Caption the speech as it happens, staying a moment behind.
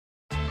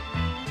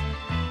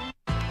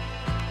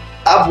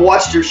I've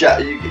watched your show,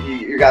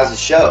 your guys'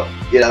 show,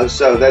 you know,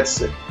 so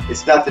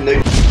it's nothing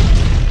new.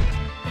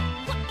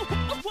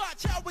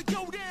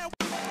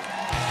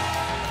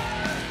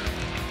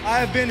 I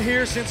have been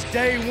here since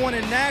day one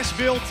in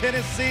Nashville,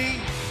 Tennessee,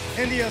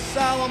 in the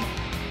asylum,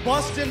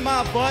 busting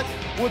my butt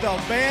with a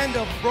band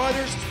of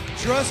brothers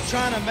just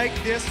trying to make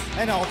this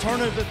an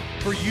alternative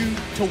for you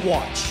to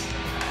watch.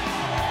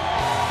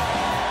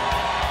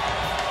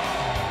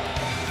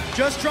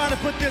 Just trying to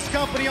put this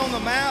company on the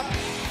map,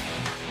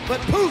 but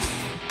poof,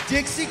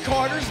 Dixie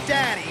Carter's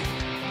daddy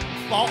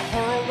bought her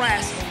a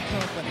wrestling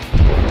company.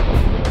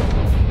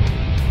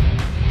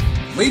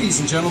 Ladies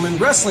and gentlemen,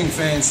 wrestling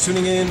fans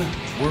tuning in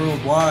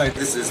worldwide.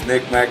 This is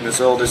Nick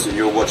Magnus Oldest, and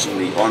you're watching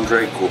the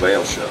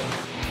AndreCorbeil Show.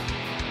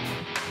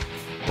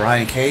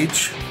 Brian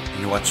Cage,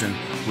 and you're watching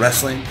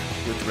Wrestling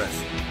with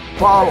Wrestling.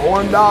 Paul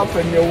Orndorff,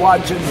 and you're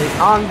watching the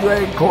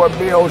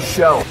AndreCorbeil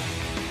Show.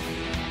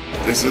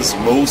 This is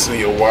Moose, and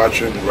you're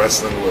watching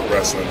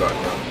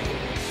WrestlingWithWrestling.com.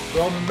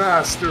 The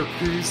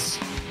Masterpiece,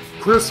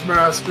 Chris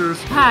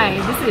Masters. Hi,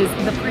 this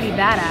is the pretty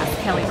badass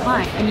Kelly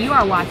Klein, and you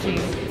are watching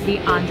the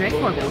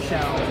AndreCorbeil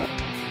Show.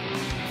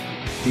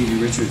 Stevie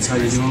Richards, how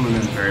you doing?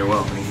 Very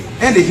well, thank you.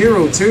 And a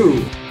hero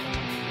too.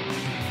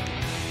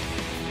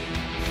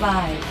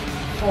 5,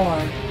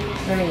 4,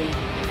 3,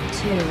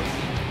 2,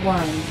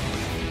 1.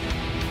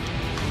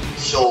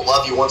 She'll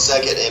love you one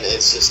second and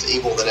it's just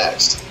evil the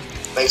next.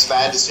 Makes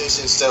bad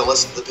decisions instead of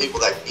listening to the people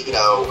that, you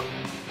know,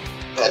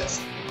 that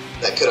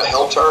could have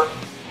helped her.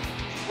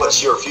 But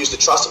she refused to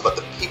trust them, but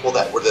the people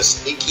that were the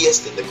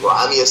sneakiest and the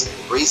grimiest and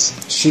the grease.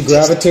 She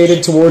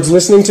gravitated towards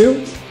listening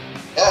to?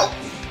 Yeah.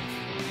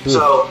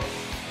 So,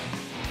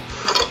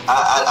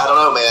 I don't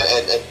know, man.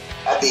 And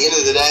at the end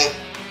of the day,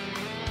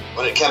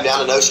 when it came down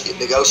to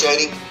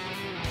negotiating,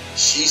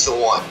 she's the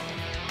one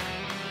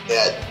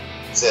that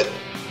said,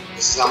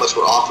 "This is how much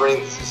we're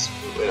offering. This is,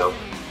 you know,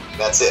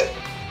 that's it."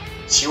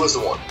 She was the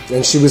one,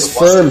 and she was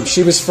firm.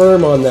 She was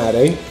firm on that,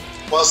 eh?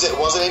 It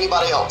wasn't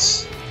anybody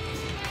else.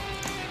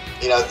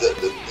 You know,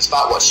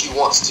 despite what she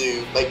wants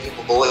to make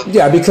people believe.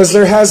 Yeah, because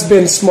there has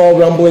been small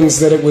rumblings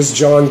that it was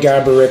John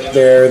Gaberick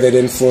there that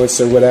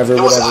influenced or whatever. In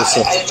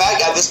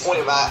fact, at this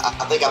point,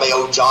 I think I may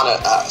owe John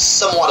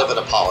somewhat of an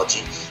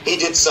apology. He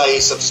did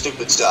say some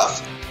stupid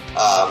stuff,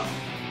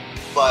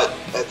 but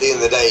at the end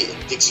of the day,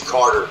 Dixie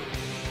Carter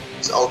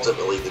is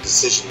ultimately the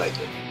decision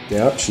maker.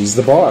 Yeah, she's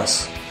the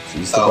boss.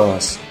 She's the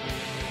boss.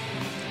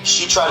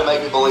 She tried to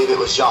make me believe it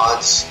was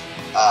John's.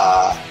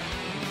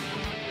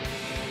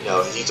 You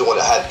know, he's the one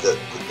that had the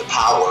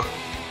power.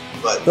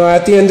 But no,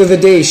 at the end of the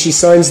day, she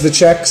signs the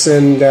checks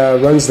and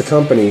runs the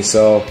company.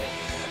 So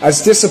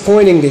it's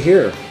disappointing to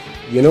hear.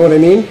 You know what I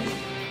mean?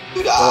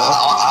 Dude,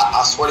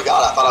 I swear to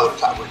God, I thought I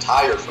would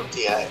retire from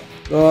TNA.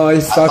 Oh,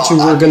 I thought you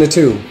were going to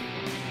too.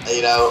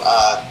 You know,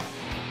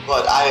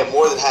 but I am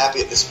more than happy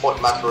at this point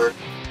in my career.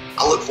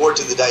 I look forward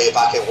to the day if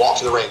I can walk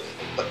to the ring,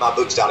 put my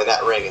boots down in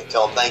that ring, and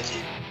tell them thank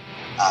you.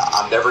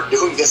 I'm never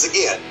doing this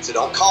again, so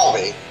don't call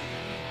me.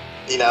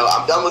 You know,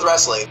 I'm done with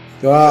wrestling.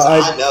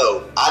 I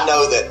know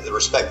that the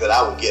respect that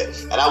I would get,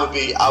 and I would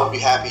be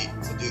happy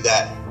to do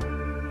that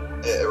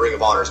at Ring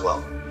of Honor as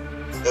well.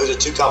 Those are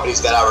two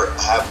companies that I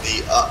have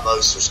the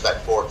utmost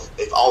respect for.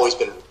 They've always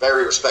been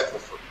very respectful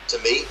to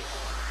me,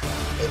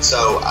 and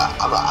so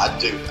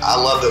I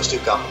love those two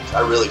companies.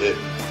 I really do.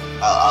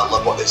 I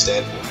love what they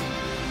stand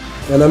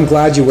for. And I'm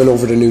glad you went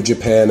over to New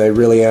Japan. I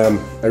really am.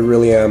 I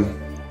really am.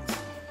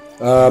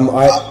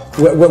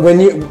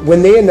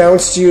 When they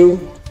announced you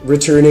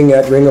returning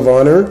at Ring of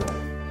Honor,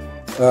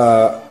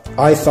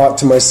 I thought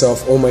to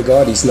myself, oh my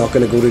God, he's not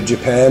going to go to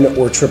Japan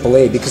or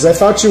AAA, because I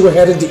thought you were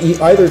headed to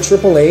either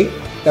AAA,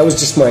 that was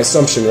just my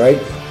assumption,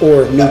 right,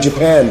 or New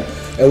Japan.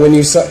 And when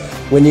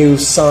you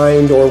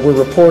signed or were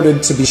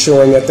reported to be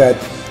showing at that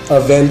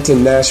event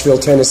in Nashville,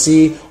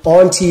 Tennessee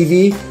on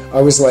TV,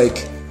 I was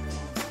like,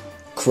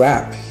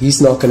 crap,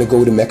 he's not going to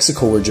go to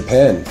Mexico or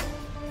Japan.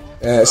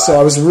 So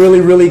I was really,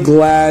 really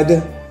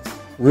glad,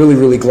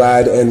 really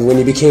glad. And when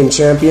he became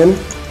champion,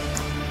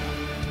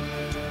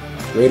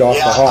 right off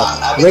the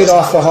hop. Right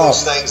off the hop.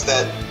 Those things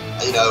that,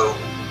 you know,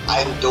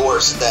 I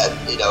endorse, that,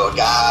 you know, a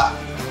guy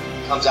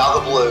comes out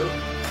of the blue,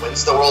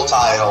 wins the world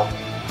title.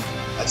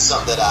 That's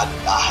something that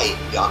I hate,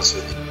 to be honest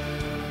with you.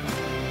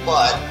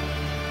 But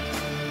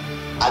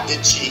I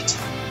did cheat.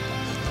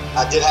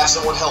 I did have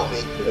someone help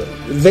me.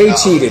 They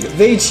cheated.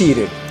 They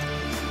cheated.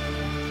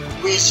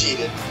 We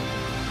cheated.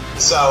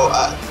 So,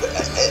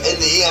 in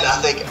the end,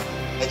 I think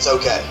it's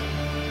okay.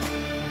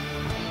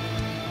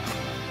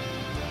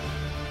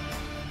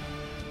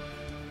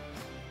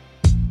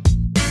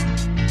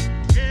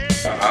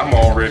 I'm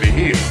already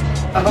here.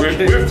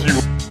 Okay. With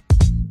you.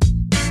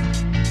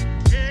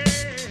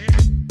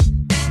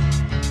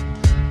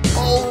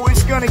 Oh,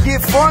 it's gonna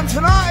get fun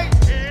tonight.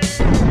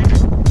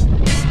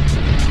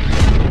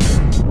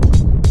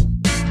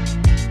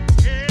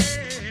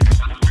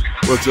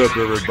 What's up,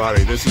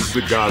 everybody? This is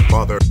the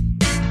Godfather.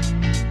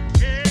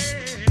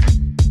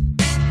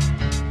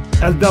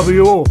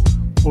 LWO,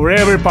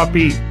 forever,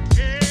 papi.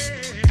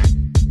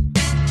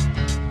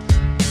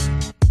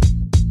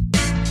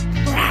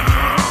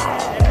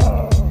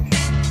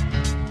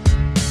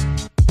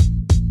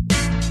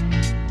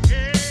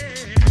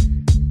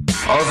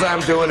 All I'm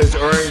doing is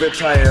earning the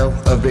title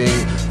of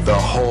being the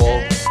whole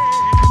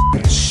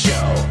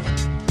show.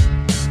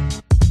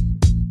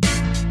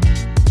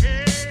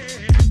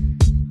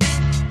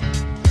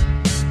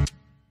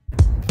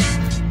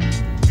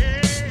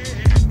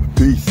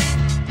 Peace.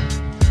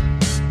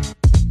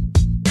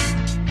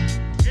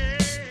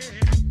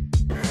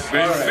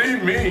 They see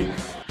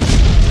me.